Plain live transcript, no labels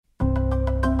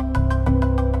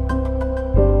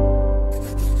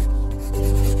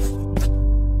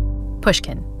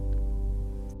Pushkin.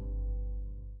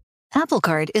 Apple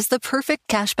Card is the perfect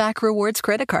cashback rewards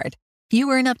credit card. You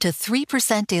earn up to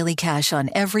 3% daily cash on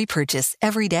every purchase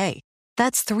every day.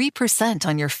 That's 3%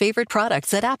 on your favorite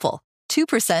products at Apple,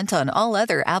 2% on all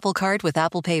other Apple Card with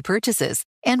Apple Pay purchases,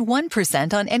 and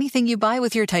 1% on anything you buy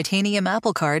with your titanium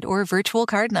Apple Card or virtual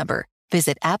card number.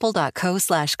 Visit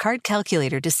apple.co/card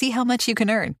calculator to see how much you can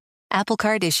earn. Apple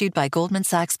Card issued by Goldman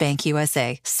Sachs Bank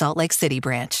USA, Salt Lake City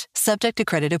branch. Subject to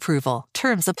credit approval.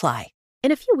 Terms apply.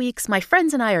 In a few weeks, my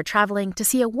friends and I are traveling to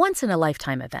see a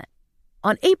once-in-a-lifetime event.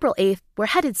 On April 8th, we're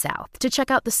headed south to check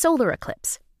out the solar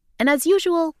eclipse. And as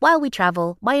usual, while we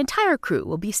travel, my entire crew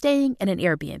will be staying in an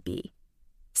Airbnb.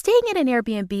 Staying in an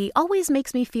Airbnb always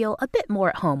makes me feel a bit more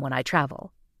at home when I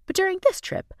travel. But during this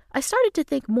trip, I started to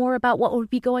think more about what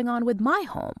would be going on with my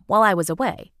home while I was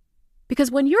away. Because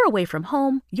when you're away from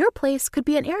home, your place could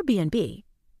be an Airbnb.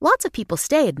 Lots of people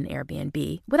stay at an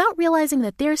Airbnb without realizing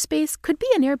that their space could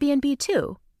be an Airbnb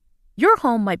too. Your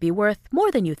home might be worth more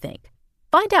than you think.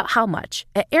 Find out how much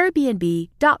at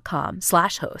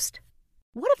airbnb.com/host.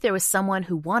 What if there was someone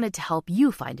who wanted to help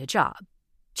you find a job?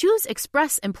 Choose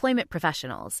Express Employment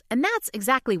Professionals, and that's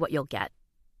exactly what you'll get.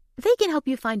 They can help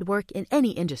you find work in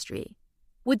any industry.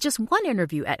 With just one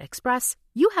interview at Express,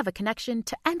 you have a connection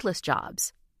to endless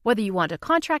jobs. Whether you want a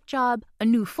contract job, a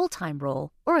new full-time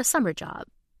role, or a summer job,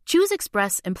 choose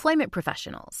Express Employment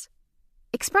Professionals.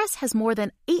 Express has more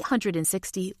than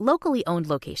 860 locally owned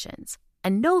locations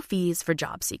and no fees for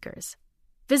job seekers.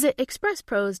 Visit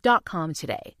expresspros.com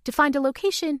today to find a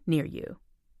location near you.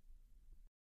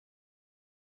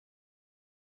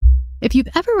 If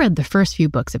you've ever read the first few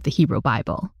books of the Hebrew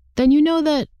Bible, then you know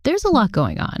that there's a lot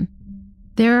going on.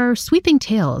 There are sweeping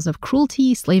tales of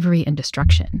cruelty, slavery, and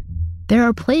destruction. There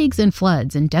are plagues and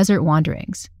floods and desert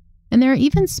wanderings. And there are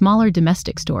even smaller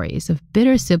domestic stories of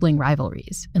bitter sibling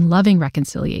rivalries and loving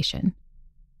reconciliation.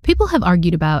 People have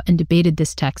argued about and debated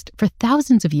this text for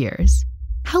thousands of years.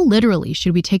 How literally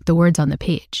should we take the words on the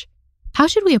page? How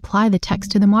should we apply the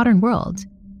text to the modern world?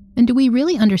 And do we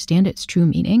really understand its true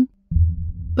meaning?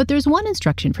 But there's one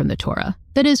instruction from the Torah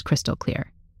that is crystal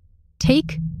clear.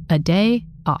 Take a day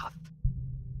off.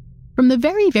 From the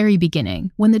very, very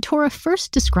beginning, when the Torah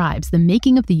first describes the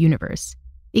making of the universe,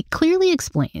 it clearly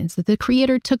explains that the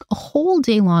Creator took a whole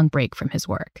day-long break from his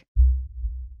work.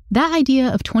 That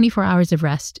idea of 24 hours of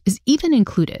rest is even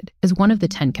included as one of the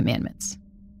 10 commandments.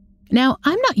 Now,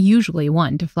 I'm not usually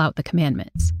one to flout the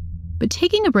commandments, but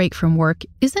taking a break from work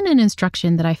isn't an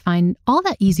instruction that I find all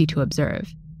that easy to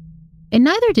observe. And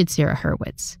neither did Sarah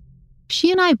Hurwitz.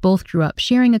 She and I both grew up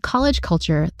sharing a college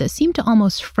culture that seemed to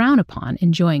almost frown upon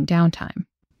enjoying downtime.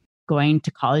 Going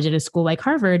to college at a school like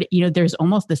Harvard, there's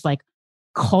almost this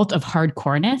cult of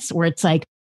hardcoreness where it's like,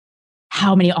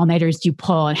 how many all-nighters do you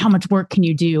pull and how much work can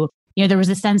you do? There was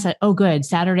a sense that, oh, good,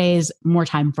 Saturday's more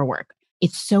time for work.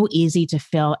 It's so easy to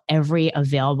fill every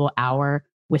available hour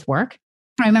with work.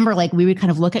 I remember we would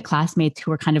kind of look at classmates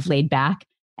who were kind of laid back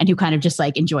and who kind of just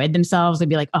enjoyed themselves and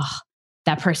be like, oh,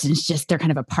 that person's they're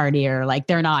kind of a partier.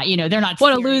 They're not, they're not.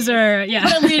 What serious. A loser. Yeah.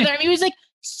 What a loser. I mean, it was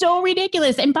so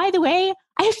ridiculous. And by the way,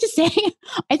 I have to say,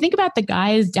 I think about the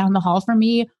guys down the hall from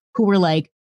me who were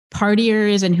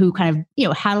partiers and who kind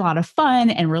of, had a lot of fun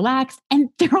and relaxed. And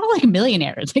they're all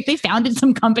millionaires. They founded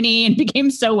some company and became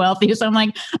so wealthy. So I'm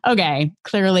like, okay,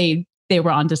 clearly they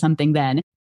were onto something then.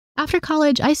 After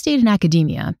college, I stayed in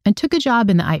academia and took a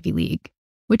job in the Ivy League,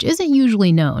 which isn't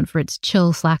usually known for its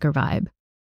chill slacker vibe.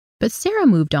 But Sarah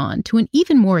moved on to an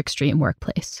even more extreme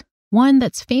workplace, one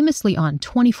that's famously on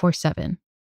 24/7,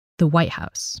 the White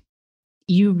House.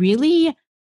 You really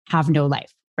have no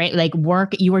life, right?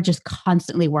 Work, you are just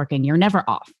constantly working. You're never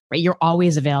off, right? You're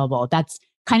always available. That's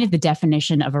kind of the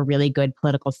definition of a really good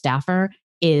political staffer,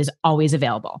 is always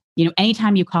available.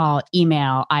 Anytime you call,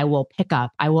 email, I will pick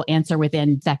up, I will answer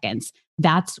within seconds.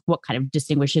 That's what kind of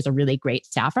distinguishes a really great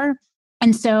staffer.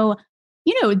 And so,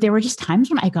 there were just times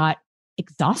when I got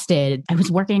exhausted. I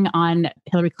was working on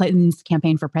Hillary Clinton's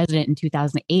campaign for president in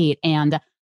 2008, and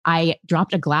I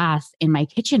dropped a glass in my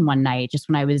kitchen one night just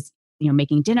when I was,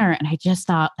 making dinner. And I just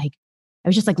thought I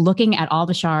was just looking at all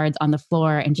the shards on the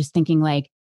floor and just thinking oh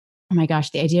my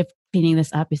gosh, the idea of cleaning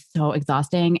this up is so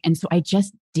exhausting. And so I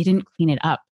just didn't clean it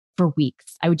up for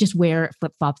weeks. I would just wear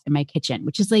flip-flops in my kitchen,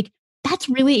 which is that's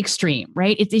really extreme,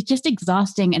 right? It's just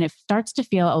exhausting. And it starts to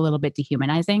feel a little bit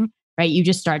dehumanizing, right? You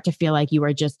just start to feel like you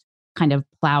are just kind of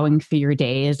plowing through your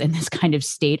days in this kind of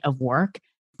state of work.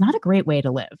 It's not a great way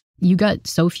to live. You got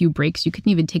so few breaks. You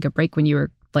couldn't even take a break when you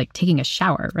were taking a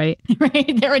shower, right?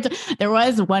 Right. There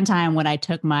was one time when I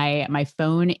took my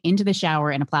phone into the shower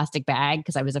in a plastic bag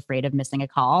because I was afraid of missing a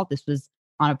call. This was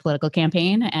on a political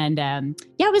campaign. And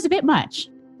yeah, it was a bit much.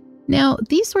 Now,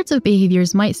 these sorts of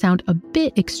behaviors might sound a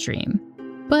bit extreme,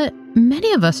 but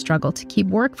many of us struggle to keep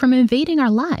work from invading our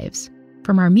lives,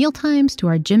 from our mealtimes to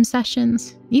our gym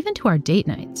sessions, even to our date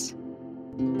nights.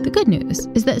 The good news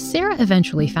is that Sarah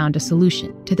eventually found a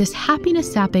solution to this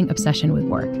happiness-sapping obsession with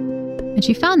work, and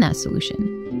she found that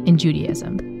solution in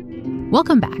Judaism.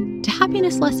 Welcome back to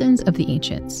Happiness Lessons of the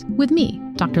Ancients with me,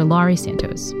 Dr. Laurie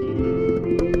Santos.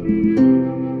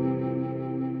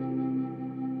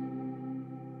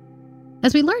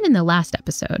 As we learned in the last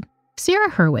episode, Sarah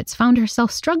Hurwitz found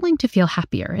herself struggling to feel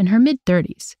happier in her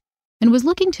mid-30s and was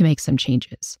looking to make some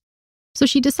changes. So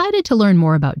she decided to learn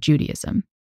more about Judaism,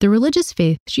 the religious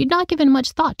faith she'd not given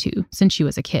much thought to since she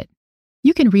was a kid.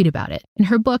 You can read about it in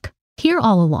her book, Here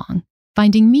All Along,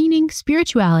 Finding Meaning,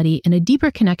 Spirituality, and a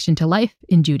Deeper Connection to Life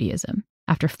in Judaism,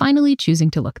 after finally choosing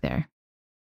to look there.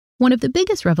 One of the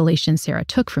biggest revelations Sarah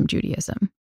took from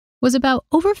Judaism was about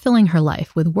overfilling her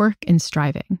life with work and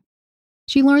striving.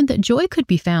 She learned that joy could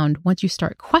be found once you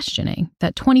start questioning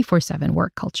that 24/7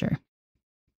 work culture.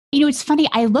 You know, it's funny.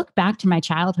 I look back to my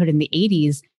childhood in the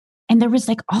 80s, and there was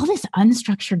like all this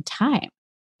unstructured time.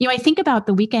 You know, I think about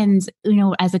the weekends, you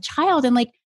know, as a child, and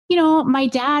like, you know, my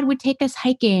dad would take us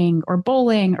hiking or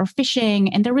bowling or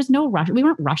fishing, and there was no rush. We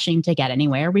weren't rushing to get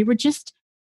anywhere. We were just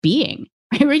being,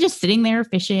 right? We were just sitting there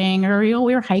fishing, or, you know,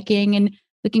 we were hiking and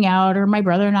looking out, or my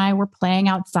brother and I were playing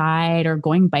outside or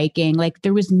going biking. Like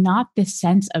there was not this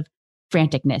sense of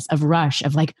franticness, of rush,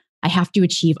 of like, I have to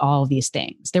achieve all of these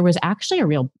things. There was actually a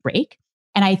real break.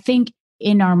 And I think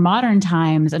in our modern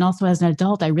times, and also as an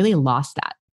adult, I really lost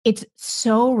that. It's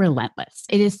so relentless.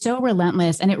 It is so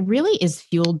relentless. And it really is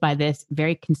fueled by this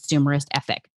very consumerist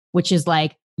ethic, which is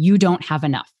like, you don't have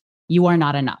enough. You are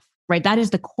not enough, right? That is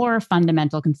the core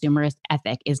fundamental consumerist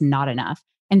ethic, is not enough.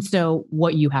 And so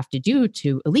what you have to do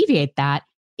to alleviate that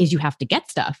is you have to get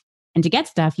stuff. And to get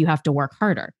stuff, you have to work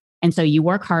harder. And so you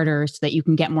work harder so that you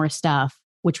can get more stuff,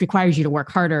 which requires you to work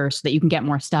harder so that you can get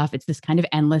more stuff. It's this kind of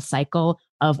endless cycle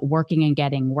of working and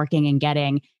getting, working and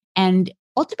getting. And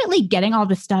ultimately getting all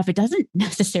this stuff, it doesn't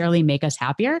necessarily make us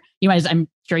happier. You know, as I'm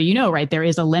sure you know, right, there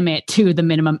is a limit to the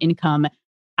minimum income,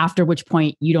 after which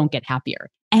point you don't get happier.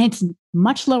 And it's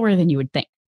much lower than you would think.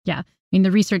 Yeah. I mean,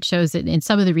 the research shows that in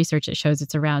some of the research, it shows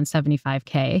it's around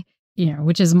 75K, you know,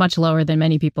 which is much lower than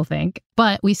many people think.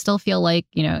 But we still feel like,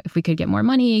 you know, if we could get more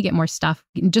money, get more stuff,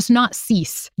 just not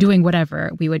cease doing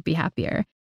whatever, we would be happier.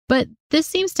 But this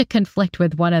seems to conflict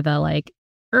with one of the like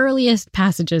earliest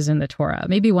passages in the Torah,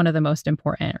 maybe one of the most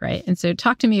important, right? And so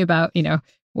talk to me about, you know,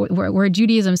 where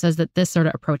Judaism says that this sort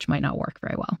of approach might not work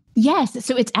very well. Yes.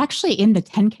 So it's actually in the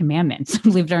 10 Commandments,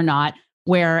 believe it or not,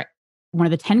 where one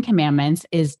of the 10 Commandments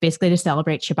is basically to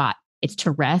celebrate Shabbat. It's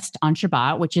to rest on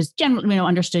Shabbat, which is generally, you know,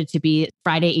 understood to be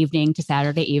Friday evening to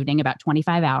Saturday evening, about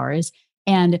 25 hours.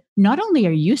 And not only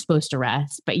are you supposed to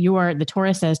rest, but the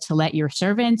Torah says to let your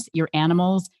servants, your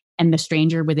animals, and the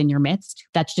stranger within your midst.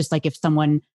 That's just like if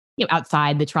someone, you know,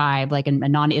 outside the tribe, like a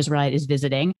non-Israelite is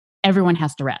visiting, everyone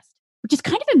has to rest, which is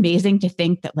kind of amazing to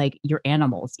think that like your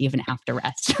animals even have to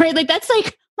rest, right? Like that's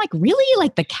like really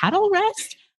like the cattle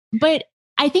rest. But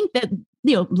I think that,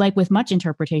 you know, like with much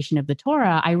interpretation of the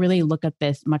Torah, I really look at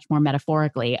this much more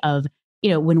metaphorically of,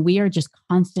 you know, when we are just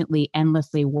constantly,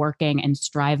 endlessly working and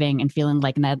striving and feeling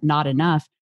like not enough,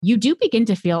 you do begin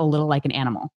to feel a little like an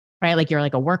animal, right? Like you're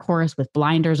like a workhorse with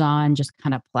blinders on, just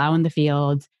kind of plowing the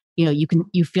fields. You know,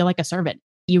 you feel like a servant.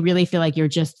 You really feel like you're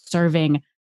just serving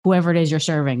whoever it is you're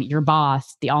serving, your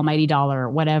boss, the almighty dollar,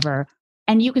 whatever.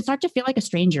 And you can start to feel like a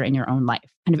stranger in your own life,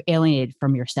 kind of alienated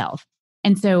from yourself.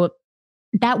 And so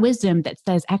that wisdom that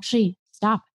says, actually,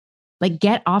 stop, like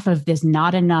get off of this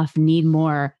not enough, need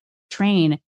more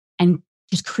train, and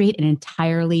just create an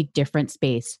entirely different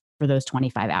space for those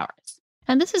 25 hours.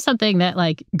 And this is something that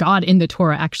like God in the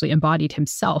Torah actually embodied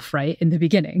himself, right? In the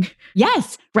beginning.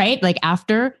 Yes, right. Like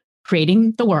after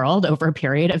creating the world over a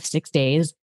period of 6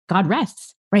 days, God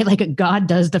rests, right? Like God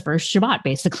does the first Shabbat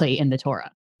basically in the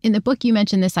Torah. In the book, you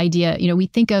mentioned this idea, you know, we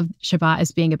think of Shabbat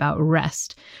as being about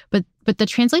rest, but the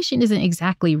translation isn't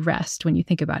exactly rest when you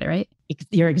think about it, right?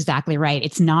 You're exactly right.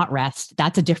 It's not rest.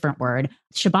 That's a different word.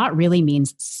 Shabbat really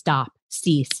means stop,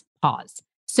 cease, pause.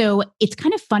 So it's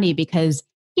kind of funny because,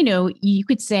 you know, you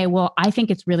could say, well, I think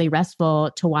it's really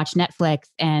restful to watch Netflix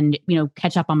and, you know,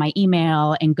 catch up on my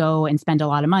email and go and spend a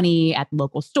lot of money at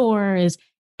local stores.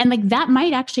 And like that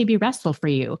might actually be restful for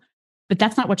you. But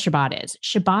that's not what Shabbat is.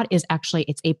 Shabbat is actually,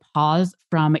 it's a pause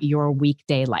from your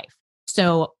weekday life.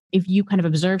 So if you kind of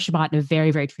observe Shabbat in a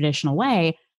very, very traditional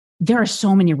way, there are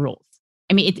so many rules.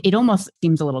 I mean, it almost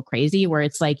seems a little crazy where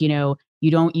it's like, you know,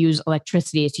 You don't use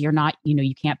electricity. So you're not,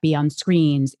 you can't be on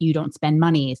screens. You don't spend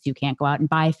money. So you can't go out and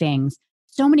buy things.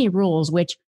 So many rules,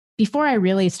 which before I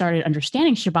really started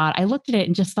understanding Shabbat, I looked at it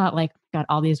and just thought like, God,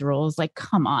 all these rules, like,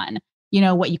 come on.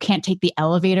 You can't take the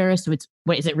elevator. So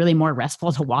is it really more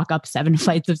restful to walk up 7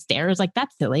 flights of stairs? Like,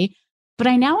 that's silly. But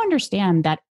I now understand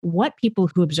that what people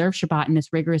who observe Shabbat in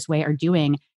this rigorous way are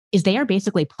doing is they are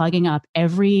basically plugging up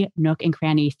every nook and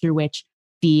cranny through which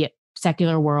the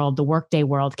secular world, the workday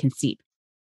world can seep.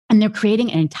 And they're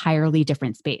creating an entirely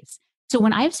different space. So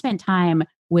when I've spent time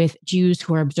with Jews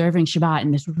who are observing Shabbat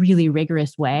in this really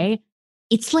rigorous way,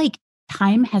 it's like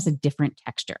time has a different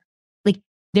texture. Like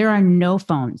there are no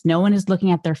phones. No one is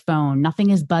looking at their phone. Nothing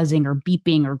is buzzing or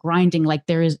beeping or grinding. Like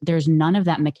there's none of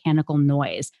that mechanical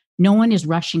noise. No one is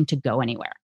rushing to go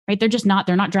anywhere, right? They're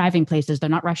not driving places. They're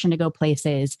not rushing to go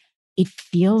places. It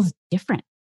feels different.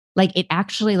 Like it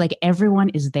actually, like everyone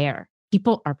is there.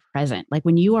 People are present. Like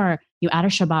when you at a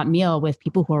Shabbat meal with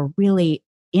people who are really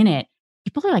in it,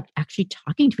 people are like actually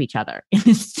talking to each other in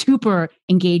this super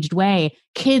engaged way.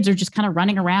 Kids are just kind of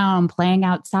running around, playing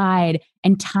outside,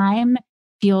 and time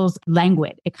feels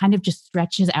languid. It kind of just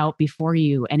stretches out before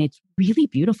you, and it's really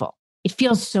beautiful. It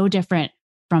feels so different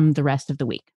from the rest of the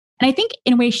week. And I think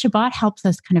in a way, Shabbat helps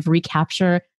us kind of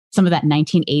recapture some of that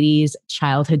 1980s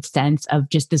childhood sense of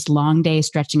just this long day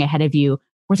stretching ahead of you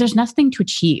where there's nothing to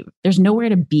achieve. There's nowhere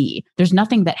to be. There's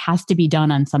nothing that has to be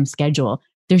done on some schedule.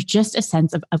 There's just a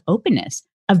sense of openness,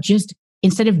 of just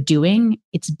instead of doing,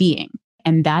 it's being.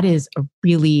 And that is a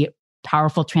really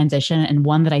powerful transition and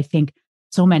one that I think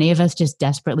so many of us just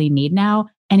desperately need now.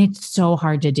 And it's so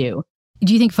hard to do.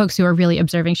 Do you think folks who are really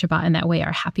observing Shabbat in that way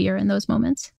are happier in those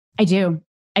moments? I do.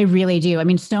 I really do. I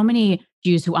mean, so many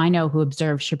Jews who I know who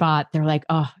observe Shabbat, they're like,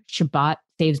 oh, Shabbat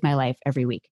saves my life every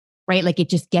week, right? Like it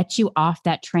just gets you off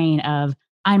that train of,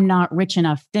 I'm not rich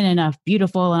enough, thin enough,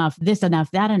 beautiful enough, this enough,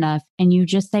 that enough. And you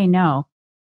just say, no,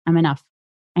 I'm enough.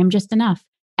 I'm just enough.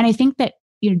 And I think that,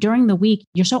 during the week,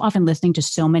 you're so often listening to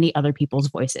so many other people's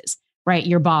voices, right?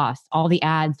 Your boss, all the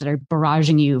ads that are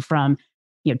barraging you from,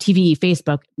 TV,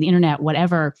 Facebook, the internet,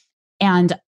 whatever.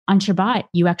 And on Shabbat,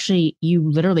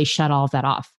 you literally shut all of that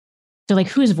off. So like,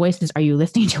 whose voices are you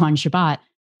listening to on Shabbat?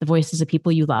 The voices of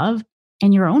people you love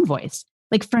and your own voice.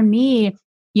 Like for me,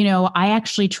 I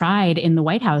actually tried in the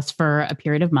White House for a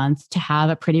period of months to have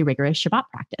a pretty rigorous Shabbat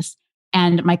practice.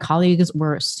 And my colleagues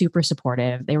were super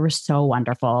supportive. They were so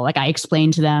wonderful. Like I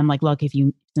explained to them, like, look, if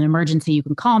it's an emergency, you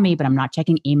can call me, but I'm not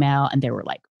checking email. And they were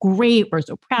like, great, we're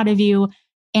so proud of you.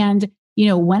 And,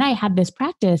 when I had this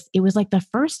practice, it was like the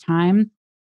first time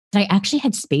that I actually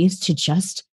had space to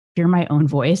just hear my own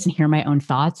voice and hear my own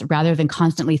thoughts rather than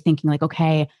constantly thinking like,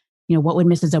 okay, what would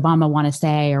Mrs. Obama want to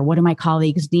say? Or what do my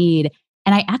colleagues need?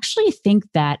 And I actually think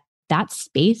that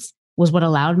space was what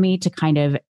allowed me to kind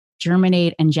of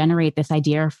germinate and generate this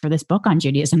idea for this book on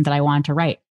Judaism that I wanted to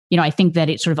write. I think that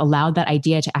it sort of allowed that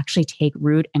idea to actually take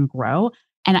root and grow.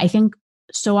 And I think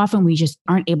so often we just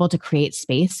aren't able to create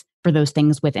space for those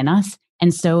things within us.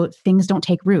 And so things don't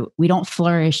take root. We don't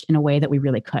flourish in a way that we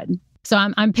really could. So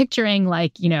I'm picturing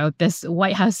like, this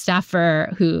White House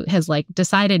staffer who has like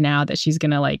decided now that she's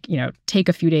going to like, take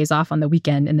a few days off on the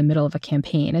weekend in the middle of a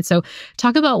campaign. And so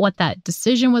talk about what that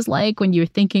decision was like when you were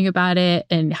thinking about it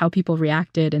and how people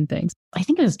reacted and things. I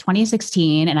think it was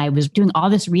 2016 and I was doing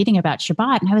all this reading about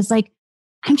Shabbat and I was like,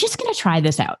 I'm just going to try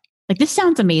this out. Like, this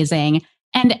sounds amazing.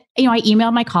 And, I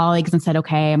emailed my colleagues and said,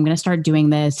 okay, I'm going to start doing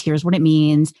this. Here's what it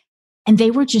means. And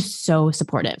they were just so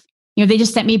supportive. They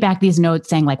just sent me back these notes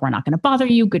saying like, we're not going to bother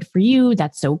you. Good for you.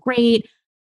 That's so great.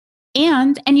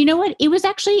 And you know what?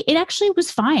 It actually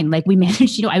was fine. Like we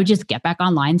managed, I would just get back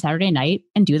online Saturday night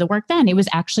and do the work then. It was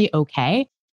actually okay.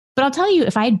 But I'll tell you,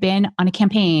 if I had been on a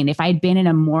campaign, if I had been in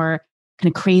a more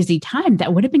kind of crazy time,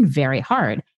 that would have been very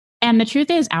hard. And the truth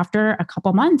is, after a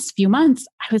few months,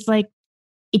 I was like,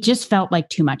 it just felt like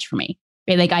too much for me.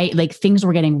 Right? Like things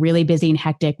were getting really busy and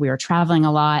hectic. We were traveling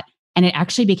a lot. And it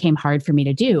actually became hard for me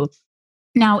to do.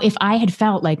 Now, if I had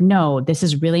felt like, no, this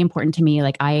is really important to me,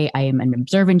 like I am an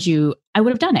observant Jew, I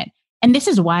would have done it. And this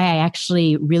is why I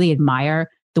actually really admire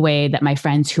the way that my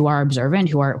friends who are observant,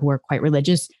 who are quite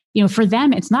religious, for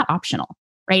them, it's not optional,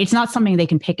 right? It's not something they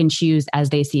can pick and choose as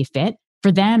they see fit.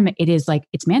 For them, it is like,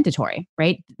 it's mandatory,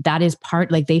 right? That is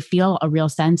part, like they feel a real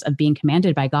sense of being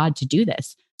commanded by God to do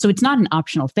this. So it's not an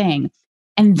optional thing.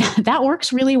 And that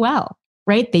works really well,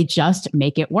 right? They just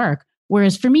make it work.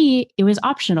 Whereas for me, it was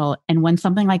optional. And when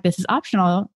something like this is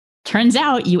optional, turns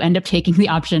out you end up taking the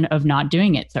option of not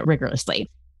doing it so rigorously.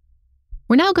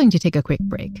 We're now going to take a quick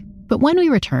break. But when we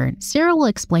return, Sarah will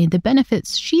explain the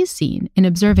benefits she's seen in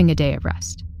observing a day of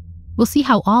rest. We'll see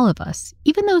how all of us,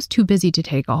 even those too busy to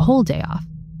take a whole day off,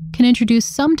 can introduce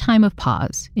some time of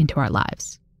pause into our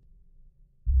lives.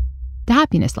 The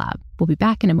Happiness Lab will be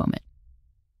back in a moment.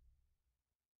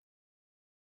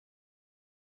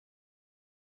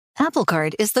 Apple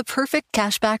Card is the perfect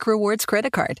cashback rewards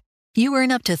credit card. You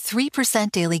earn up to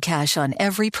 3% daily cash on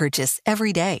every purchase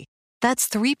every day. That's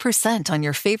 3% on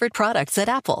your favorite products at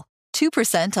Apple,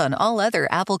 2% on all other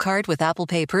Apple Card with Apple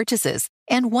Pay purchases,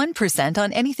 and 1%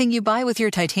 on anything you buy with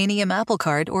your titanium Apple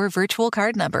Card or virtual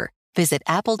card number. Visit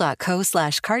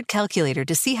apple.co/card calculator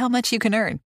to see how much you can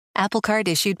earn. Apple Card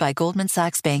issued by Goldman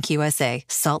Sachs Bank USA,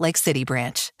 Salt Lake City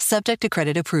branch. Subject to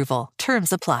credit approval.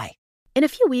 Terms apply. In a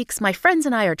few weeks, my friends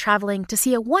and I are traveling to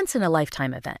see a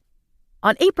once-in-a-lifetime event.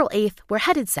 On April 8th, we're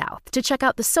headed south to check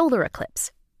out the solar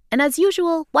eclipse. And as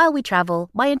usual, while we travel,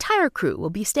 my entire crew will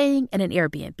be staying in an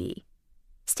Airbnb.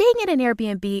 Staying in an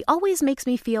Airbnb always makes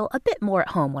me feel a bit more at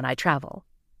home when I travel.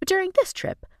 But during this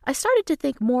trip, I started to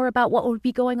think more about what would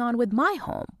be going on with my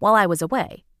home while I was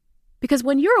away. Because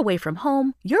when you're away from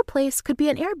home, your place could be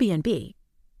an Airbnb.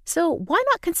 So why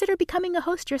not consider becoming a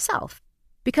host yourself?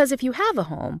 Because if you have a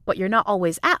home, but you're not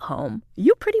always at home,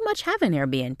 you pretty much have an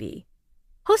Airbnb.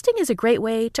 Hosting is a great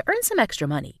way to earn some extra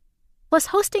money. Plus,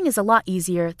 hosting is a lot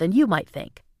easier than you might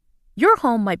think. Your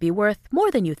home might be worth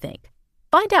more than you think.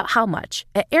 Find out how much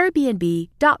at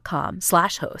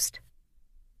airbnb.com/host.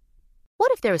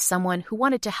 What if there was someone who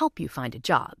wanted to help you find a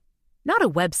job? Not a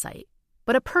website,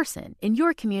 but a person in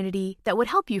your community that would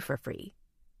help you for free.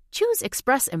 Choose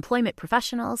Express Employment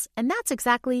Professionals, and that's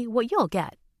exactly what you'll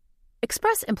get.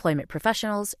 Express Employment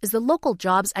Professionals is the local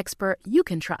jobs expert you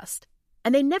can trust,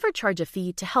 and they never charge a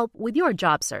fee to help with your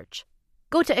job search.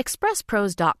 Go to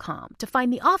expresspros.com to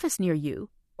find the office near you,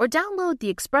 or download the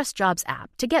Express Jobs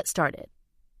app to get started.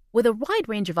 With a wide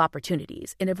range of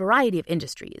opportunities in a variety of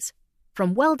industries,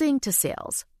 from welding to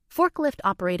sales, forklift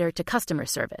operator to customer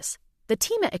service, the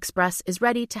team at Express is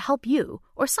ready to help you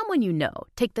or someone you know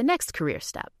take the next career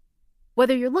step.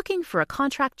 Whether you're looking for a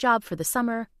contract job for the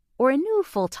summer or a new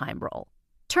full-time role,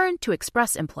 turn to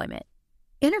Express Employment.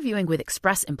 Interviewing with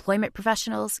Express Employment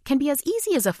Professionals can be as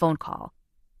easy as a phone call,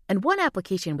 and one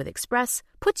application with Express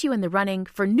puts you in the running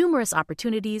for numerous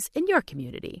opportunities in your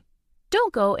community.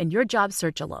 Don't go in your job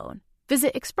search alone.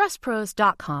 Visit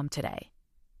expresspros.com today.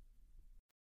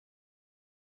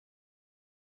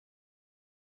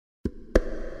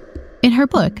 In her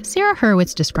book, Sarah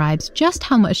Hurwitz describes just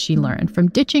how much she learned from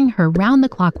ditching her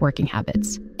round-the-clock working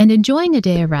habits and enjoying a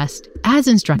day of rest as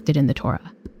instructed in the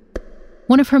Torah.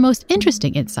 One of her most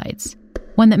interesting insights,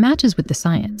 one that matches with the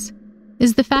science,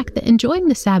 is the fact that enjoying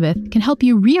the Sabbath can help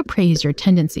you reappraise your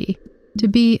tendency to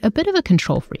be a bit of a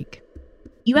control freak.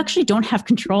 You actually don't have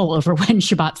control over when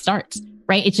Shabbat starts,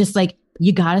 right? It's just like,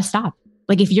 you got to stop.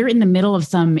 Like if you're in the middle of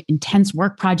some intense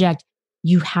work project,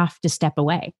 you have to step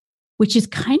away, which is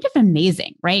kind of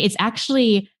amazing, right? It's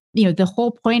actually, the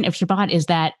whole point of Shabbat is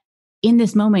that in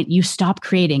this moment, you stop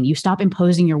creating, you stop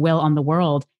imposing your will on the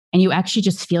world, and you actually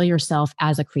just feel yourself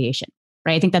as a creation,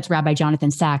 right? I think that's Rabbi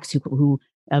Jonathan Sacks, who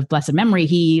of blessed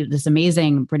memory, this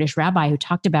amazing British rabbi who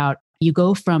talked about you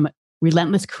go from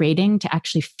relentless creating to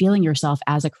actually feeling yourself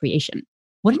as a creation.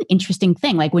 What an interesting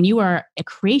thing. Like when you are a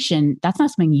creation, that's not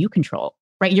something you control,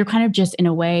 right? You're kind of just in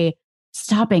a way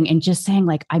stopping and just saying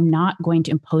like, I'm not going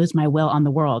to impose my will on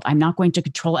the world. I'm not going to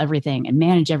control everything and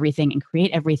manage everything and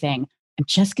create everything. I'm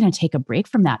just going to take a break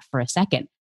from that for a second.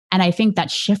 And I think that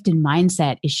shift in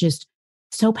mindset is just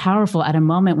so powerful at a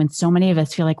moment when so many of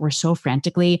us feel like we're so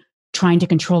frantically trying to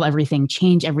control everything,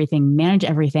 change everything, manage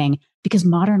everything, because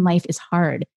modern life is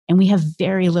hard and we have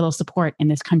very little support in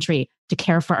this country to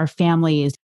care for our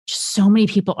families. Just so many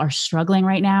people are struggling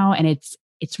right now, and it's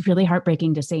really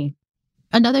heartbreaking to see.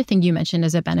 Another thing you mentioned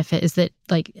as a benefit is that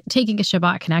like taking a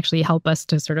Shabbat can actually help us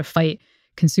to sort of fight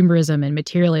consumerism and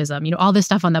materialism. All this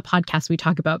stuff on the podcast we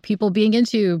talk about people being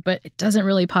into, but it doesn't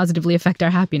really positively affect our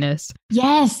happiness.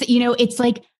 Yes. It's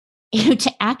like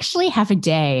to actually have a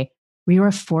day where you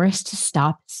are forced to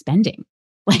stop spending,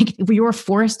 like where you are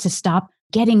forced to stop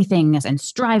getting things and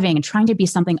striving and trying to be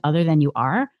something other than you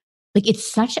are. Like it's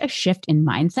such a shift in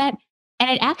mindset. And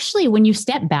it actually, when you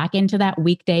step back into that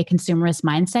weekday consumerist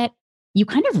mindset, you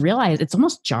kind of realize it's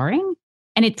almost jarring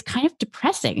and it's kind of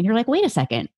depressing. And you're like, wait a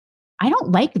second, I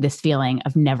don't like this feeling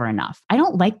of never enough. I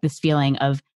don't like this feeling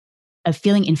of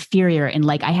feeling inferior and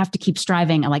like I have to keep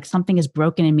striving and like something is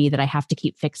broken in me that I have to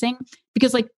keep fixing.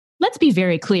 Because like, let's be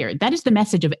very clear. That is the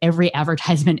message of every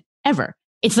advertisement ever.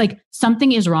 It's like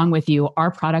something is wrong with you.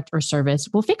 Our product or service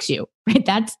will fix you, right?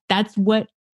 That's what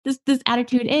this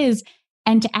attitude is.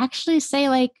 And to actually say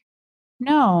like,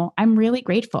 no, I'm really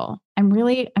grateful. I'm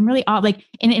really like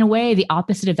in a way, the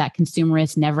opposite of that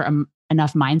consumerist, never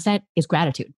enough mindset is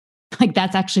gratitude. Like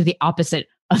that's actually the opposite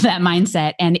of that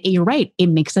mindset. And you're right. It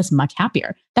makes us much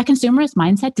happier. That consumerist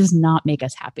mindset does not make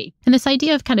us happy. And this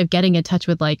idea of kind of getting in touch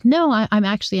with like, no, I'm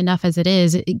actually enough as it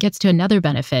is, it gets to another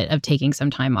benefit of taking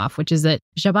some time off, which is that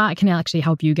Shabbat can actually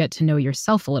help you get to know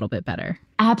yourself a little bit better.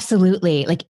 Absolutely.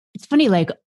 Like, it's funny, like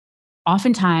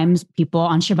oftentimes people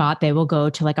on Shabbat, they will go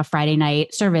to like a Friday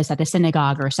night service at the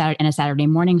synagogue or a Saturday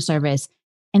morning service.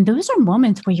 And those are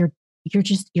moments where you're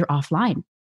offline,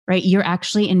 right? You're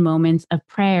actually in moments of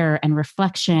prayer and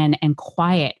reflection and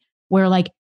quiet where like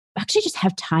you actually just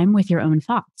have time with your own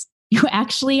thoughts. You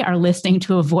actually are listening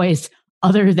to a voice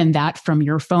other than that from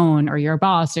your phone or your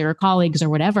boss or your colleagues or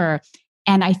whatever.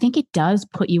 And I think it does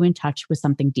put you in touch with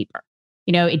something deeper.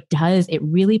 It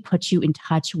really puts you in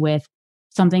touch with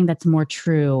something that's more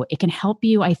true. It can help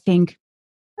you, I think,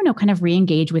 kind of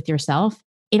re-engage with yourself.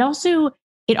 It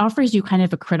offers you kind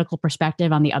of a critical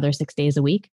perspective on the other 6 days a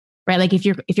week, right? Like if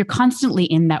you're constantly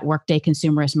in that workday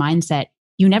consumerist mindset,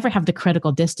 you never have the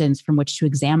critical distance from which to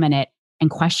examine it and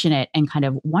question it and kind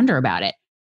of wonder about it.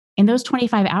 In those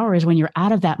 25 hours, when you're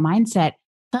out of that mindset,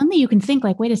 suddenly you can think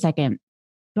like, wait a second,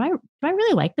 do I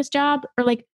really like this job? Or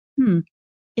like,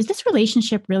 is this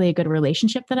relationship really a good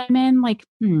relationship that I'm in? Like,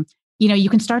 you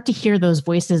can start to hear those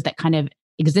voices that kind of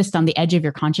exist on the edge of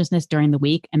your consciousness during the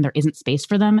week and there isn't space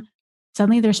for them.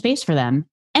 Suddenly there's space for them.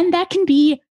 And that can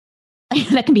be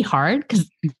hard because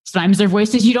sometimes they're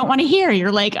voices you don't want to hear.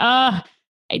 You're like,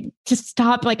 just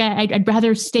stop. Like, I'd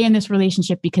rather stay in this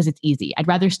relationship because it's easy. I'd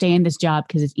rather stay in this job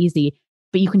because it's easy.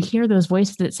 But you can hear those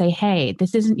voices that say, hey,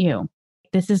 this isn't you.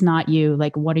 This is not you.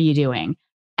 Like, what are you doing?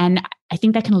 And I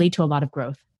think that can lead to a lot of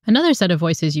growth. Another set of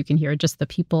voices you can hear are just the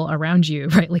people around you,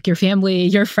 right? Like your family,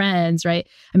 your friends, right?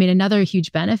 I mean, another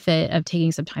huge benefit of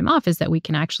taking some time off is that we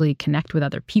can actually connect with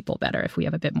other people better if we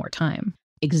have a bit more time.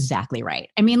 Exactly right.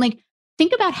 I mean, like,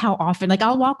 think about how often, like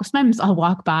sometimes I'll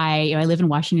walk by, I live in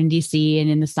Washington, D.C., and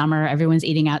in the summer, everyone's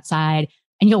eating outside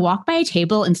and you'll walk by a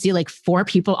table and see like 4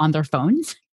 people on their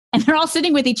phones and they're all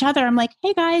sitting with each other. I'm like,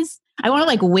 hey guys, I want to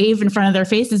like wave in front of their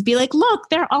faces, be like, look,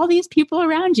 there are all these people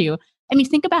around you. I mean,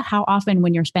 think about how often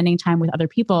when you're spending time with other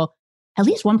people, at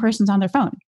least one person's on their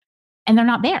phone and they're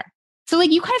not there. So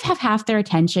like you kind of have half their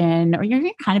attention or you're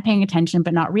kind of paying attention,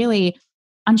 but not really.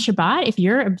 On Shabbat, if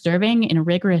you're observing in a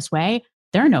rigorous way,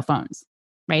 there are no phones,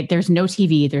 right? There's no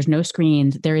TV, there's no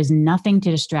screens. There is nothing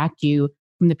to distract you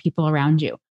from the people around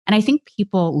you. And I think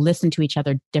people listen to each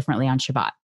other differently on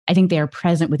Shabbat. I think they are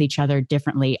present with each other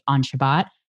differently on Shabbat.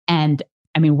 And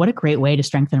I mean, what a great way to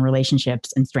strengthen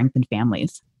relationships and strengthen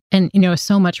families. And,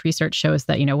 so much research shows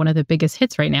that, one of the biggest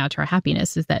hits right now to our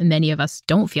happiness is that many of us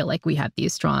don't feel like we have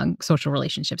these strong social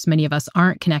relationships. Many of us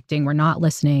aren't connecting. We're not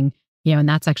listening, and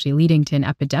that's actually leading to an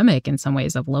epidemic in some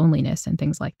ways of loneliness and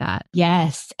things like that.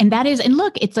 Yes. And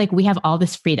look, it's like we have all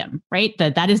this freedom, right?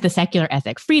 That is the secular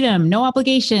ethic. Freedom, no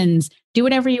obligations, do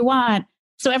whatever you want.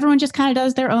 So everyone just kind of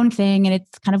does their own thing and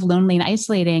it's kind of lonely and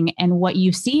isolating. And what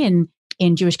you see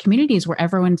in Jewish communities where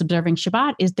everyone's observing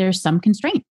Shabbat is there's some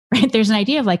constraint. Right? There's an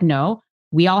idea of like, no,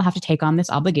 we all have to take on this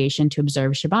obligation to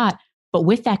observe Shabbat. But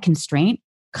with that constraint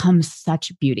comes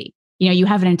such beauty. You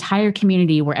have an entire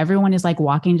community where everyone is like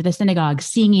walking to the synagogue,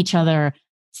 seeing each other,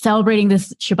 celebrating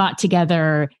this Shabbat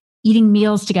together, eating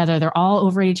meals together. They're all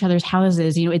over at each other's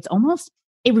houses.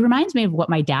 It reminds me of what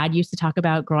my dad used to talk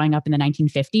about growing up in the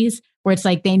 1950s, where it's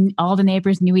like all the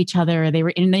neighbors knew each other. They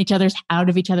were out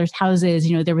of each other's houses.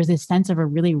 There was this sense of a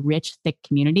really rich, thick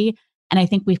community. And I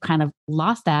think we've kind of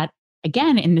lost that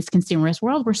again in this consumerist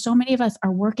world where so many of us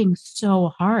are working so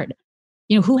hard.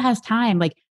 Who has time?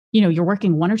 Like, you're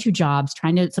working 1 or 2 jobs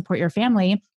trying to support your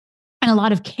family. And a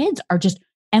lot of kids are just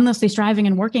endlessly striving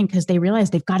and working because they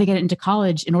realize they've got to get into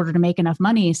college in order to make enough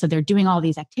money. So they're doing all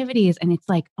these activities. And it's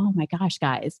like, oh my gosh,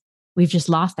 guys, we've just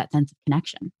lost that sense of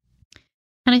connection.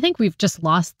 And I think we've just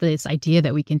lost this idea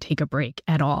that we can take a break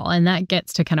at all. And that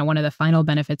gets to kind of one of the final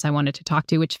benefits I wanted to talk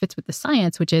to, which fits with the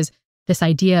science, which is this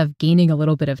idea of gaining a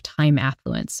little bit of time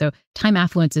affluence. So time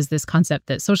affluence is this concept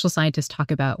that social scientists talk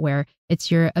about where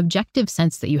it's your objective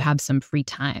sense that you have some free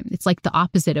time. It's like the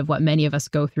opposite of what many of us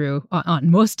go through on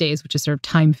most days, which is sort of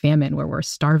time famine, where we're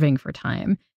starving for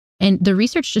time. And the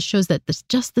research just shows that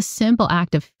just the simple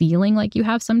act of feeling like you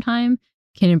have some time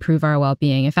can improve our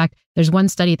well-being. In fact, there's one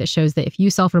study that shows that if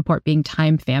you self-report being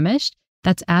time famished,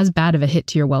 that's as bad of a hit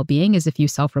to your well-being as if you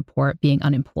self-report being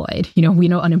unemployed. We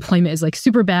know unemployment is like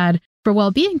super bad for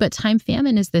well-being, but time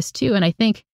famine is this too. And I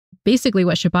think basically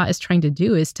what Shabbat is trying to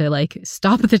do is to like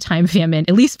stop the time famine,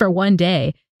 at least for one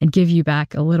day, and give you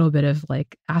back a little bit of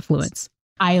like affluence.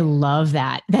 I love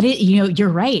that. You're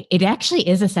right. It actually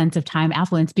is a sense of time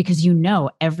affluence because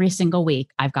every single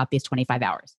week I've got these 25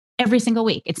 hours. Every single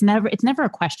week. It's never a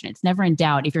question. It's never in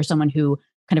doubt if you're someone who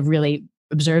kind of really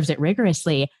observes it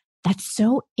rigorously. That's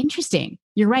so interesting.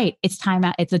 You're right. It's time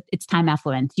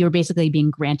affluence. You're basically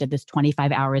being granted this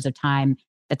 25 hours of time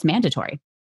that's mandatory.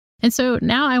 And so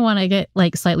now I want to get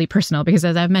like slightly personal because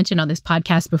as I've mentioned on this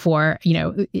podcast before,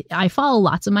 I follow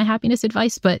lots of my happiness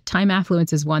advice, but time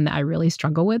affluence is one that I really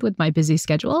struggle with my busy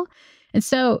schedule. And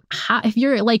so if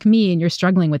you're like me and you're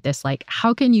struggling with this, like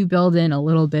how can you build in a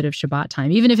little bit of Shabbat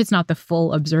time, even if it's not the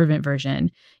full observant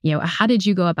version? How did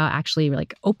you go about actually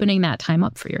like opening that time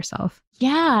up for yourself?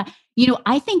 Yeah.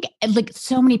 I think like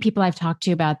so many people I've talked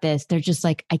to about this, they're just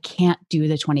like, I can't do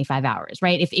the 25 hours,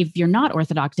 right? If you're not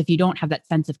Orthodox, if you don't have that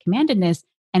sense of commandedness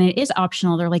and it is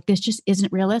optional, they're like, this just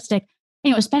isn't realistic.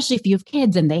 Especially if you have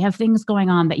kids and they have things going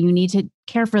on that you need to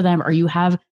care for them, or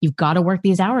you've got to work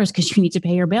these hours because you need to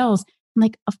pay your bills. I'm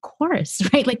like, of course,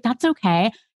 right? Like that's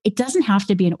okay. It doesn't have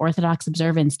to be an Orthodox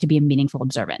observance to be a meaningful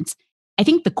observance. I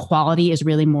think the quality is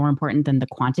really more important than the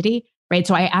quantity, right?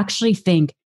 So I actually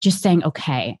think just saying,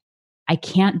 okay, I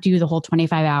can't do the whole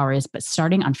 25 hours, but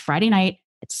starting on Friday night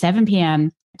at 7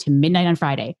 p.m. to midnight on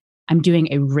Friday, I'm doing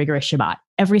a rigorous Shabbat.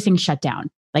 Everything's shut down.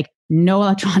 Like no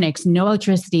electronics, no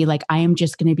electricity. Like I am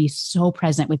just going to be so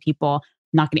present with people.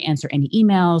 I'm not going to answer any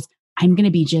emails. I'm going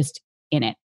to be just in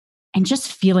it and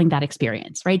just feeling that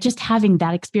experience, right? Just having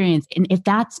that experience. And if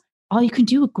that's all you can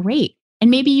do, great. And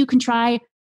maybe you can try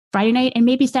Friday night and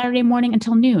maybe Saturday morning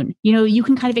until noon. You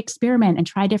can kind of experiment and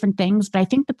try different things. But I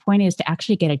think the point is to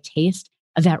actually get a taste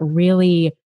of that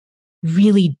really,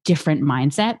 really different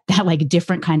mindset, that like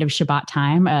different kind of Shabbat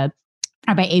time.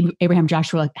 Rabbi Abraham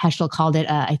Joshua Heschel called it,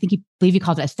 I believe he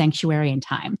called it a sanctuary in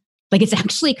time. Like it's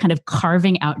actually kind of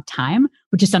carving out time,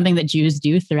 which is something that Jews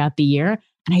do throughout the year.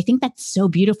 And I think that's so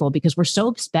beautiful because we're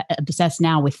so obsessed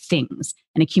now with things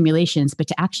and accumulations, but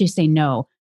to actually say no,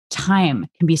 time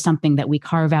can be something that we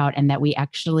carve out and that we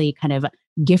actually kind of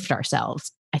gift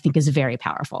ourselves, I think is very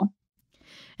powerful.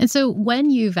 And so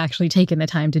when you've actually taken the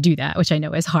time to do that, which I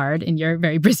know is hard in your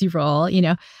very busy role,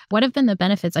 what have been the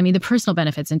benefits? I mean, the personal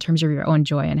benefits in terms of your own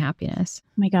joy and happiness?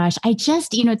 Oh my gosh. I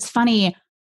just, it's funny.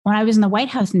 When I was in the White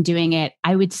House and doing it,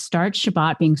 I would start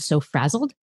Shabbat being so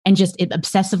frazzled and just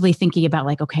obsessively thinking about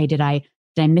like, okay, did I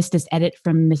miss this edit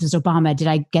from Mrs. Obama? Did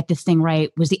I get this thing right?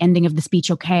 Was the ending of the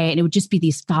speech okay? And it would just be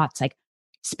these thoughts like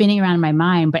spinning around in my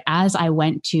mind. But as I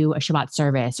went to a Shabbat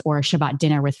service or a Shabbat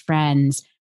dinner with friends,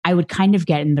 I would kind of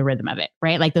get in the rhythm of it,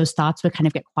 right? Like those thoughts would kind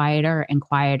of get quieter and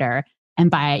quieter.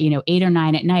 And by, 8 or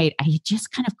 9 at night, I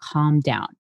just kind of calmed down.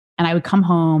 And I would come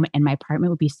home and my apartment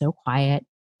would be so quiet.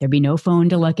 There'd be no phone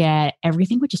to look at.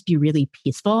 Everything would just be really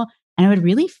peaceful. And I would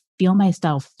really feel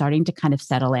myself starting to kind of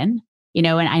settle in,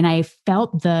 and I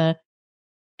felt the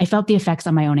effects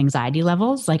on my own anxiety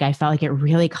levels. Like I felt like it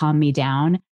really calmed me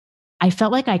down. I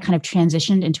felt like I kind of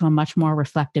transitioned into a much more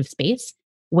reflective space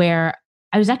where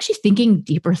I was actually thinking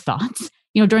deeper thoughts.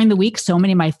 During the week, so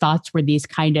many of my thoughts were these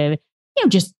kind of,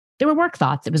 they were work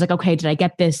thoughts. It was like, okay, did I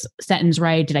get this sentence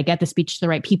right? Did I get the speech to the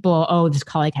right people? Oh, this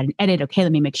colleague had an edit. Okay,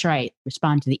 let me make sure I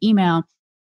respond to the email.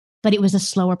 But it was a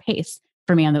slower pace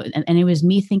for me and it was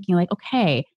me thinking like,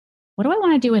 okay, what do I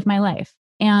want to do with my life?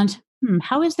 And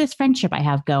how is this friendship I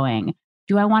have going?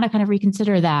 Do I want to kind of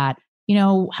reconsider that?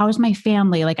 How is my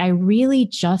family? Like I really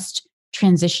just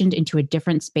transitioned into a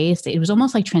different space. It was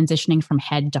almost like transitioning from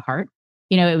head to heart.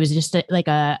 It was just like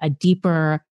a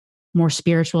deeper, more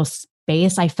spiritual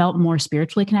space. I felt more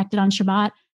spiritually connected on Shabbat.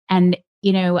 And,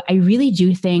 I really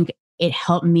do think it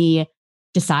helped me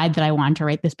decide that I wanted to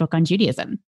write this book on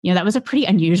Judaism. That was a pretty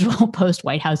unusual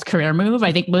post-White House career move.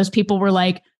 I think most people were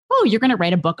like, oh, you're going to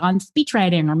write a book on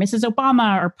speechwriting or Mrs.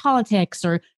 Obama or politics,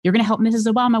 or you're going to help Mrs.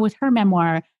 Obama with her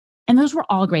memoir. And those were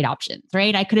all great options,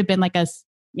 right? I could have been like a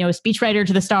speechwriter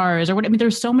to the stars or what. I mean,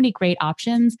 there's so many great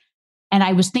options. And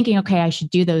I was thinking, okay, I should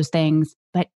do those things.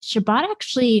 But Shabbat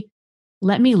actually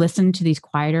let me listen to these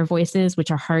quieter voices,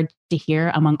 which are hard to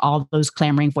hear among all those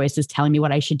clamoring voices telling me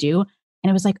what I should do. And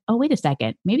it was like, oh, wait a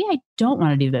second. Maybe I don't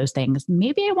want to do those things.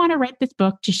 Maybe I want to write this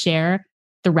book to share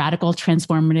the radical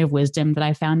transformative wisdom that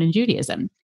I found in Judaism.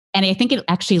 And I think it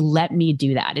actually let me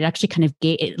do that. It actually kind of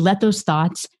let those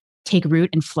thoughts take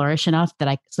root and flourish enough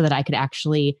so that I could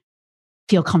actually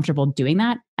feel comfortable doing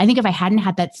that. I think if I hadn't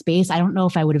had that space, I don't know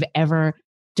if I would have ever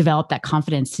developed that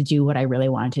confidence to do what I really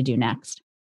wanted to do next.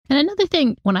 And another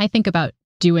thing, when I think about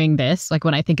doing this, like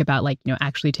when I think about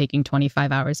actually taking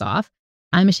 25 hours off,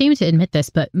 I'm ashamed to admit this,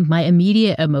 but my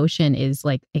immediate emotion is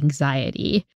like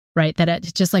anxiety. right? That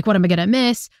it's just like, what am I going to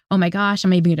miss? Oh my gosh,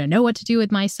 am I even going to know what to do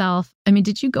with myself? I mean,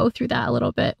 did you go through that a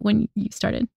little bit when you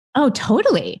started? Oh,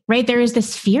 totally. Right. There is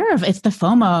this fear of, it's the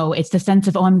FOMO. It's the sense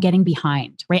of, oh, I'm getting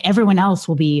behind, right? Everyone else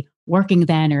will be working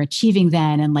then or achieving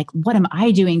then. And like, what am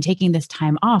I doing taking this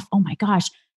time off? Oh my gosh.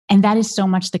 And that is so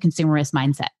much the consumerist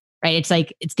mindset, right? It's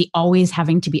like, it's the always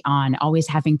having to be on, always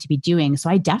having to be doing. So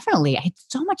I had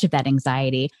so much of that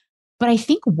anxiety. But I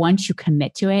think once you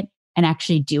commit to it and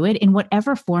actually do it in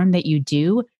whatever form that you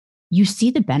do, you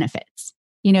see the benefits.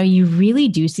 You really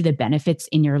do see the benefits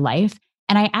in your life.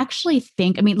 And I actually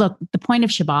think, I mean, look, the point of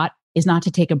Shabbat is not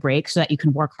to take a break so that you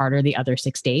can work harder the other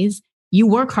 6 days. You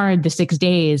work hard the 6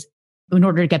 days in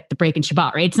order to get the break in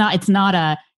Shabbat, right? It's not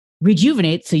a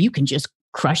rejuvenate so you can just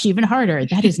crush even harder.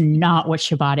 That is not what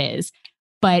Shabbat is.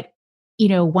 But,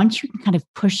 once you can kind of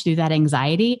push through that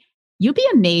anxiety, you'll be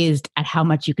amazed at how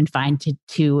much you can find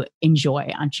to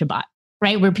enjoy on Shabbat,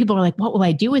 right? Where people are like, what will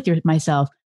I do with myself?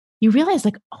 You realize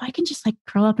like, oh, I can just like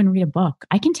curl up and read a book.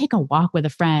 I can take a walk with a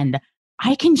friend.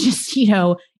 I can just,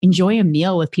 enjoy a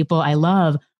meal with people I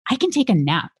love. I can take a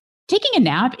nap. Taking a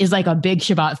nap is like a big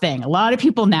Shabbat thing. A lot of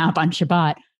people nap on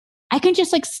Shabbat. I can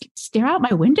just like stare out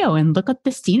my window and look at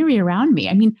the scenery around me.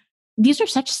 I mean, these are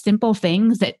such simple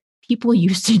things that people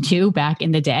used to do back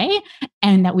in the day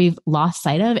and that we've lost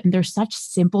sight of. And they're such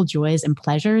simple joys and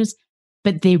pleasures,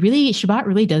 but Shabbat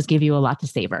really does give you a lot to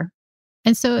savor.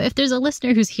 And so if there's a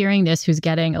listener who's hearing this, who's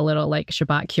getting a little like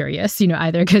Shabbat curious,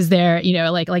 either because they're,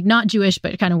 like not Jewish,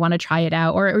 but kind of want to try it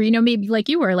out, or, maybe like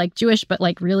you were like Jewish, but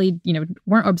like really,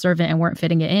 weren't observant and weren't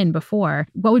fitting it in before,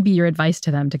 what would be your advice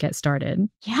to them to get started?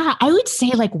 Yeah, I would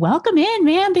say like, welcome in,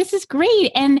 man. This is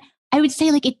great. And I would say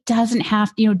like, it doesn't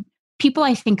have, people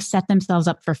I think set themselves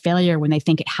up for failure when they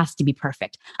think it has to be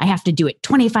perfect. I have to do it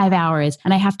 25 hours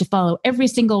and I have to follow every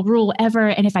single rule ever.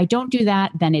 And if I don't do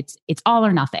that, then it's all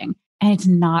or nothing. And it's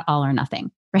not all or nothing,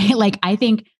 right? Like, I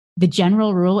think the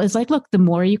general rule is like, look, the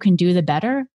more you can do, the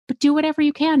better, but do whatever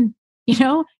you can,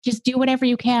 just do whatever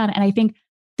you can. And I think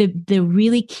the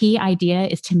really key idea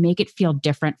is to make it feel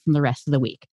different from the rest of the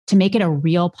week, to make it a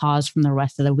real pause from the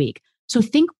rest of the week. So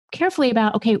think carefully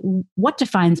about, okay, what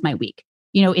defines my week?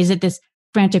 Is it this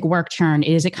frantic work churn?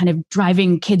 Is it kind of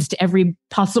driving kids to every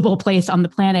possible place on the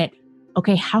planet?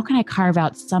 Okay, how can I carve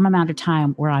out some amount of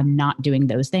time where I'm not doing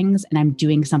those things and I'm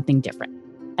doing something different?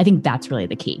 I think that's really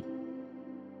the key.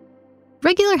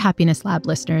 Regular Happiness Lab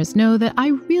listeners know that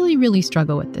I really, really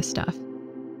struggle with this stuff.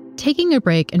 Taking a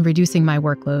break and reducing my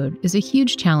workload is a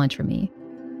huge challenge for me,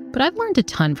 but I've learned a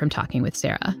ton from talking with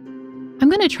Sarah. I'm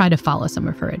going to try to follow some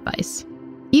of her advice,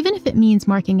 even if it means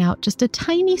marking out just a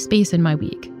tiny space in my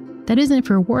week that isn't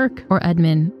for work or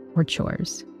admin or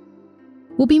chores.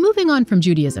 We'll be moving on from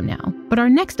Judaism now, but our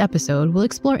next episode will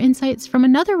explore insights from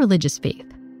another religious faith,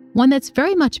 one that's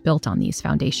very much built on these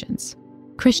foundations,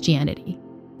 Christianity.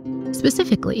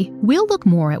 Specifically, we'll look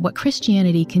more at what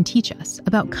Christianity can teach us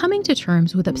about coming to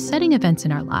terms with upsetting events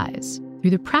in our lives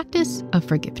through the practice of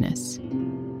forgiveness.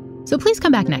 So please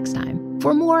come back next time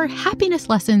for more happiness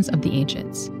lessons of the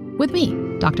ancients with me,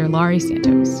 Dr. Laurie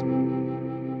Santos.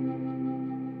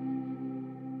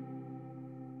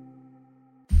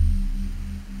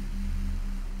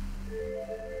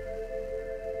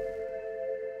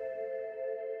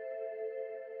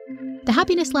 The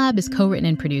Happiness Lab is co-written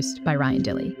and produced by Ryan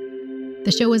Dilley.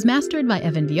 The show was mastered by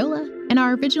Evan Viola, and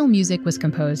our original music was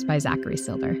composed by Zachary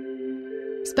Silver.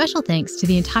 Special thanks to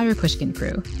the entire Pushkin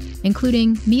crew,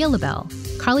 including Mia LaBelle,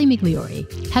 Carly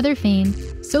Migliori, Heather Fain,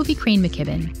 Sophie Crane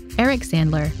McKibben, Eric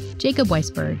Sandler, Jacob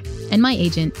Weisberg, and my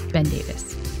agent, Ben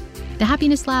Davis. The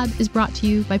Happiness Lab is brought to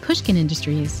you by Pushkin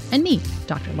Industries and me,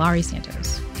 Dr. Laurie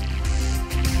Santos.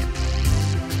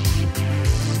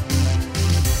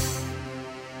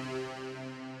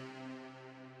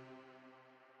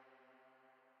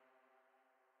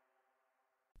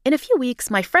 In a few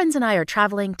weeks, my friends and I are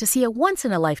traveling to see a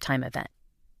once-in-a-lifetime event.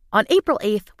 On April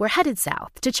 8th, we're headed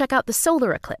south to check out the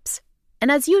solar eclipse.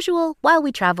 And as usual, while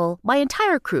we travel, my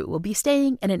entire crew will be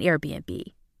staying in an Airbnb.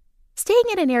 Staying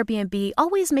in an Airbnb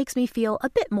always makes me feel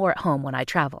a bit more at home when I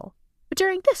travel. But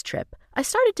during this trip, I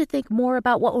started to think more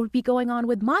about what would be going on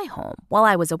with my home while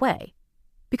I was away.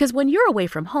 Because when you're away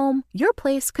from home, your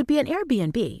place could be an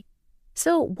Airbnb.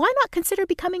 So why not consider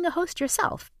becoming a host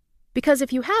yourself? Because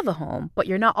if you have a home, but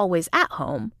you're not always at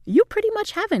home, you pretty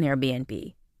much have an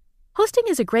Airbnb. Hosting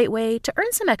is a great way to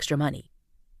earn some extra money.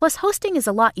 Plus, hosting is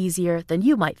a lot easier than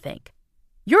you might think.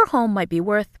 Your home might be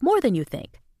worth more than you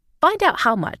think. Find out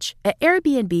how much at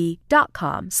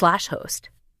airbnb.com/host.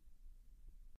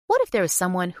 What if there was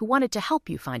someone who wanted to help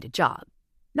you find a job?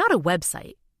 Not a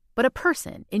website, but a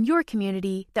person in your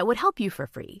community that would help you for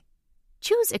free.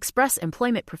 Choose Express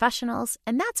Employment Professionals,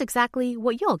 and that's exactly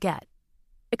what you'll get.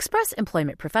 Express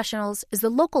Employment Professionals is the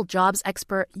local jobs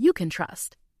expert you can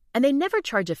trust, and they never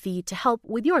charge a fee to help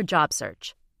with your job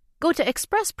search. Go to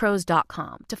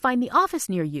expresspros.com to find the office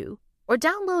near you or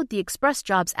download the Express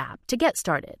Jobs app to get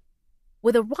started.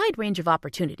 With a wide range of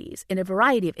opportunities in a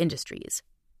variety of industries,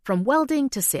 from welding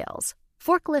to sales,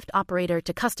 forklift operator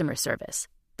to customer service,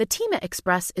 the team at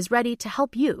Express is ready to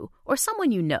help you or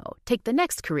someone you know take the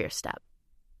next career step.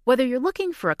 Whether you're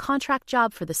looking for a contract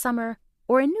job for the summer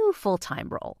or a new full-time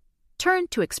role, turn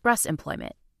to Express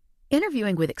Employment.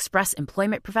 Interviewing with Express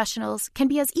Employment Professionals can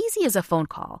be as easy as a phone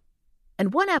call,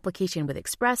 and one application with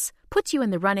Express puts you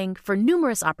in the running for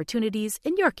numerous opportunities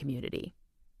in your community.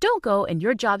 Don't go in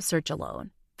your job search alone.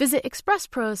 Visit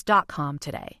expresspros.com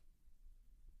today.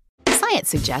 Science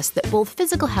suggests that both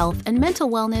physical health and mental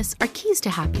wellness are keys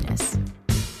to happiness.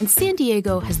 And San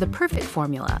Diego has the perfect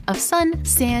formula of sun,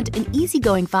 sand, and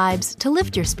easygoing vibes to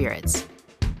lift your spirits.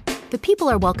 The people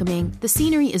are welcoming, the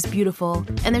scenery is beautiful,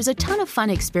 and there's a ton of fun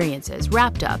experiences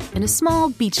wrapped up in a small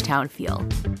beach town feel.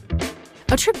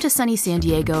 A trip to sunny San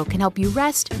Diego can help you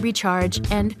rest, recharge,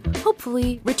 and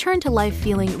hopefully return to life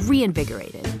feeling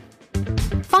reinvigorated.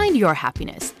 Find your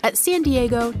happiness at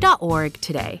sandiego.org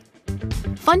today.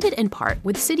 Funded in part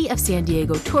with City of San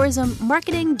Diego Tourism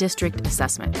Marketing District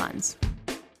Assessment Funds.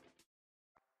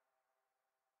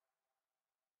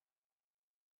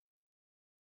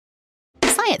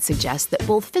 Science suggests that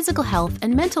both physical health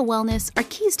and mental wellness are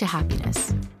keys to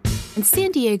happiness. And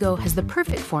San Diego has the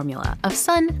perfect formula of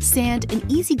sun, sand, and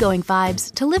easygoing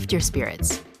vibes to lift your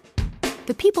spirits.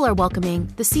 The people are welcoming,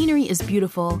 the scenery is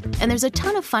beautiful, and there's a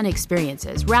ton of fun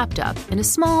experiences wrapped up in a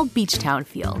small beach town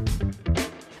feel.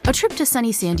 A trip to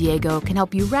sunny San Diego can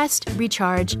help you rest,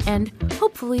 recharge, and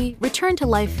hopefully return to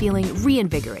life feeling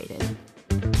reinvigorated.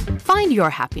 Find your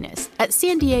happiness at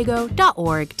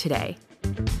sandiego.org today.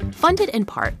 Funded in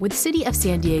part with City of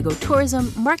San Diego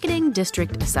Tourism Marketing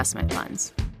District Assessment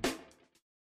Funds.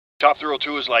 Top Thrill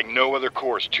 2 is like no other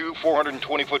course. 2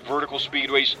 420-foot vertical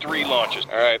speedways, 3 launches.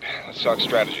 All right, let's talk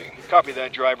strategy. Copy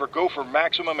that, driver. Go for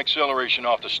maximum acceleration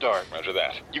off the start. Roger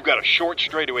that. You've got a short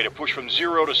straightaway to push from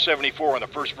 0 to 74 on the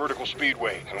first vertical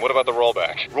speedway. And what about the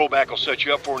rollback? Rollback will set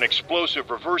you up for an explosive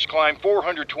reverse climb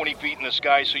 420 feet in the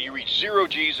sky so you reach 0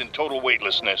 G's in total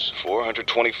weightlessness.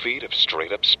 420 feet of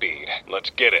straight-up speed.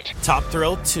 Let's get it. Top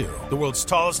Thrill 2, the world's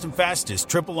tallest and fastest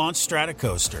triple-launch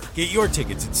Stratocoaster. Get your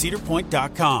tickets at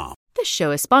cedarpoint.com. This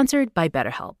show is sponsored by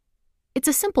BetterHelp. It's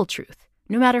a simple truth.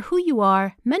 No matter who you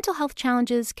are, mental health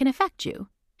challenges can affect you,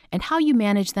 and how you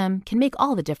manage them can make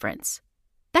all the difference.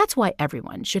 That's why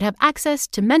everyone should have access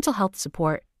to mental health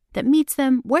support that meets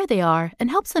them where they are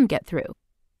and helps them get through.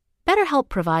 BetterHelp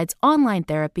provides online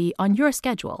therapy on your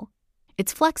schedule.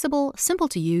 It's flexible, simple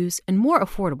to use, and more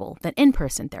affordable than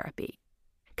in-person therapy.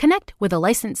 Connect with a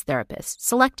licensed therapist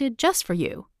selected just for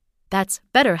you. That's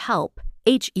BetterHelp,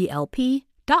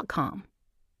 HELP.com.